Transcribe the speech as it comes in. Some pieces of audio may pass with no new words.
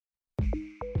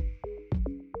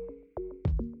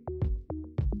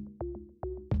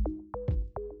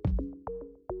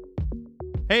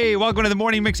Hey, welcome to the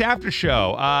Morning Mix After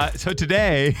Show. So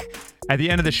today, at the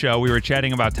end of the show, we were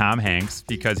chatting about Tom Hanks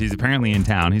because he's apparently in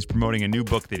town. He's promoting a new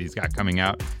book that he's got coming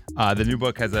out. The new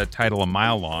book has a title a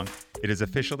mile long. It is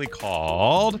officially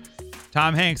called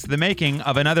Tom Hanks, The Making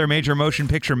of Another Major Motion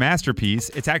Picture Masterpiece.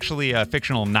 It's actually a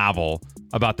fictional novel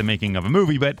about the making of a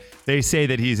movie, but they say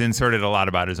that he's inserted a lot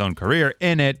about his own career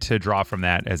in it to draw from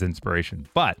that as inspiration.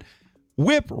 But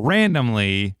Whip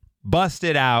randomly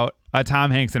busted out a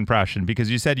Tom Hanks impression because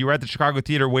you said you were at the Chicago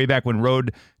Theater way back when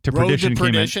Road to Perdition came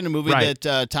in. Road to Perdition, a movie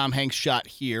that Tom Hanks shot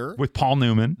here. With Paul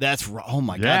Newman. Oh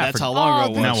my God, that's how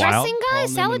long ago it was. The dressing guy?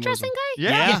 Salad dressing guy?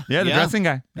 Yeah, the dressing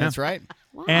guy. That's right.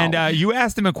 Wow. And you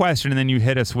asked him a question, and then you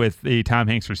hit us with the Tom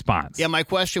Hanks response. Yeah, my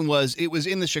question was, it was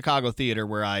in the Chicago Theater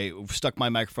where I stuck my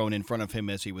microphone in front of him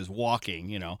as he was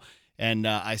walking, and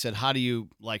I said, how do you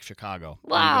like Chicago?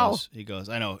 Wow. He goes,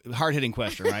 I know, hard-hitting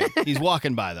question, right? He's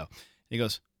walking by, though. He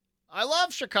goes, I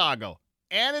love Chicago,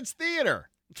 and it's theater.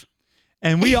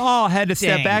 And we all had to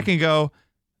step back and go,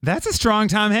 that's a strong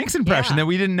Tom Hanks impression that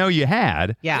we didn't know you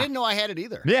had. Yeah. I didn't know I had it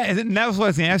either. Yeah, and that was what I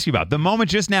was going to ask you about. The moment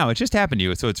just now, it just happened to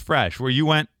you, so it's fresh, where you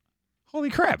went, holy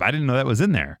crap, I didn't know that was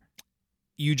in there.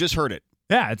 You just heard it.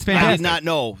 Yeah, it's fantastic. I did not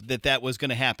know that was going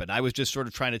to happen. I was just sort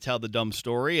of trying to tell the dumb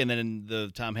story, and then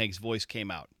the Tom Hanks voice came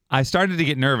out. I started to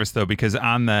get nervous, though, because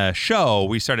on the show,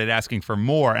 we started asking for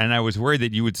more, and I was worried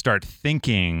that you would start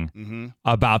thinking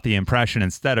about the impression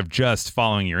instead of just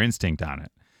following your instinct on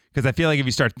it. Because I feel like if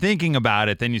you start thinking about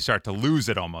it, then you start to lose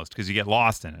it almost because you get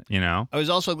lost in it, I was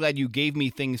also glad you gave me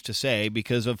things to say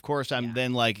because, of course, I'm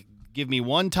then like, give me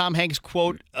one Tom Hanks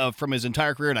quote from his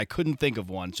entire career, and I couldn't think of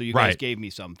one. So you guys gave me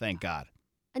some. Thank God.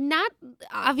 Not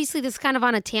obviously this is kind of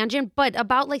on a tangent, but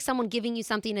about like someone giving you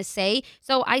something to say.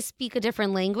 So I speak a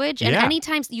different language, and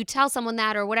anytime you tell someone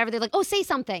that or whatever, they're like, "Oh, say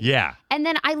something." Yeah. And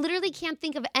then I literally can't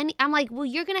think of any. I'm like, "Well,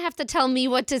 you're gonna have to tell me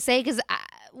what to say because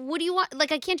what do you want?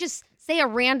 Like, I can't just say a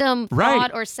random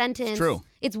thought or sentence." It's true.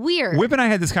 It's weird. Whip and I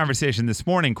had this conversation this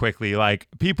morning quickly. Like,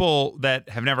 people that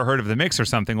have never heard of The Mix or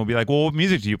something will be like, "Well, what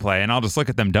music do you play?" And I'll just look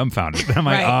at them dumbfounded. And I'm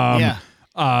like,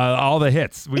 all the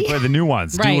hits. We play the new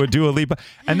ones. Do a Lipa.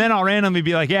 And then I'll randomly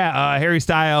be like, Harry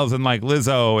Styles and like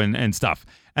Lizzo and stuff.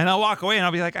 And I'll walk away and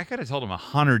I'll be like, I could have told him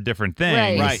 100 different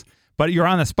things. Right. But you're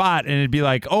on the spot and it'd be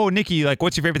like, oh, Nikki, like,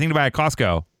 what's your favorite thing to buy at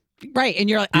Costco? Right. And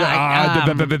you're like, I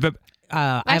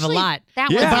have a lot. That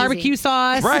the was barbecue easy.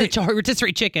 sauce, the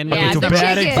rotisserie chicken. Yeah, it's a the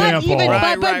bad chicken.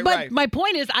 example. But my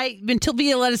point is, until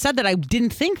Violetta said that, I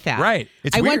didn't think that. Right.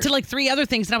 It's I weird. went to like 3 other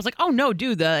things, and I was like, oh, no,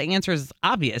 dude, the answer is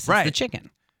obvious. It's the chicken.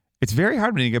 It's very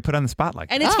hard when you get put on the spot like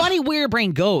that. And it's funny where your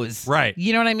brain goes. Right.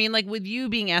 You know what I mean? Like with you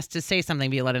being asked to say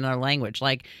something via another language,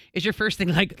 like is your first thing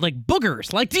like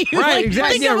boogers? Like do you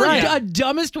think of a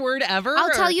dumbest word ever?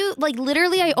 I'll tell you, like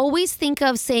literally I always think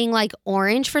of saying like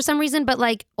orange for some reason, but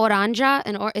like oranja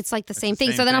and it's like the same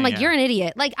thing. So then I'm like, you're an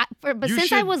idiot. Like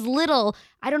since I was little,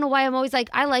 I don't know why I'm always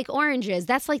like, I like oranges.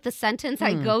 That's like the sentence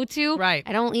I go to. Right.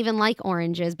 I don't even like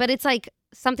oranges, but it's like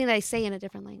something that I say in a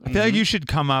different language. I feel like you should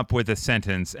come up with a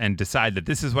sentence and decide that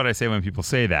this is what I say when people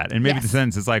say that. And maybe the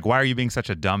sentence is like, why are you being such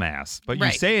a dumbass? But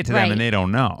you say it to them and they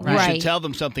don't know. You should tell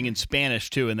them something in Spanish,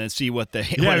 too, and then see what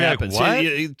happens. Like,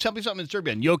 what? Tell me something in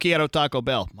Serbian. Yo quiero Taco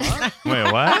Bell. Huh?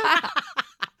 Wait, what?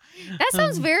 That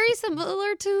sounds very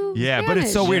similar to Spanish. But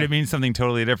it's so weird. It means something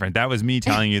totally different. That was me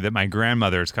telling you that my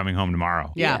grandmother is coming home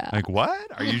tomorrow. Yeah. Like, what?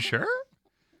 Are you sure?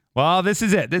 Well, this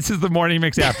is it. This is the Morning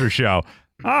Mix After Show.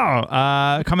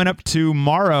 Coming up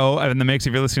tomorrow in the Mix,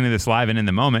 if you're listening to this live and in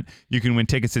the moment, you can win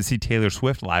tickets to see Taylor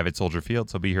Swift live at Soldier Field,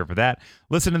 so be here for that.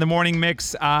 Listen to the Morning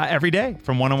Mix every day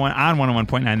from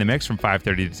 101.9 The Mix from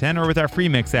 5:30 to 10, or with our free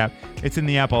Mix app. It's in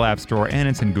the Apple App Store and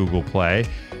it's in Google Play.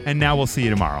 And now we'll see you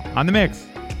tomorrow on The Mix.